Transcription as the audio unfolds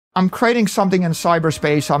I'm creating something in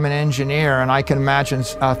cyberspace. I'm an engineer, and I can imagine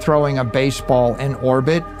throwing a baseball in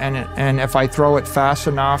orbit, and if I throw it fast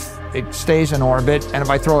enough, it stays in orbit, and if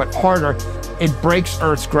I throw it harder, it breaks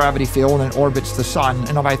Earth's gravity field and orbits the sun.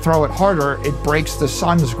 And if I throw it harder, it breaks the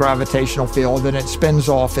sun's gravitational field and it spins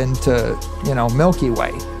off into, Milky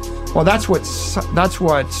Way. Well, that's what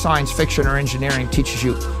science fiction or engineering teaches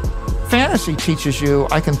you. Fantasy teaches you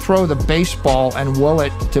I can throw the baseball and will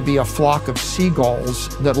it to be a flock of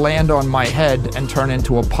seagulls that land on my head and turn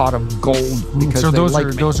into a pot of gold because so they like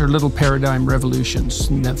me. those are little paradigm revolutions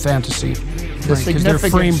in that fantasy. Because they're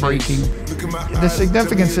frame breaking. The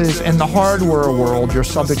significance is in the hardware world, you're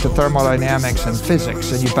subject to thermodynamics and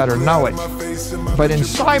physics, and you better know it. But in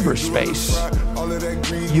cyberspace,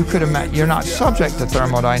 you're not subject to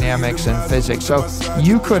thermodynamics and physics. So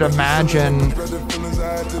you could imagine,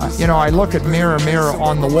 I look at mirror, mirror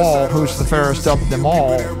on the wall, who's the fairest of them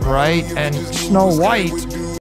all, right? And Snow White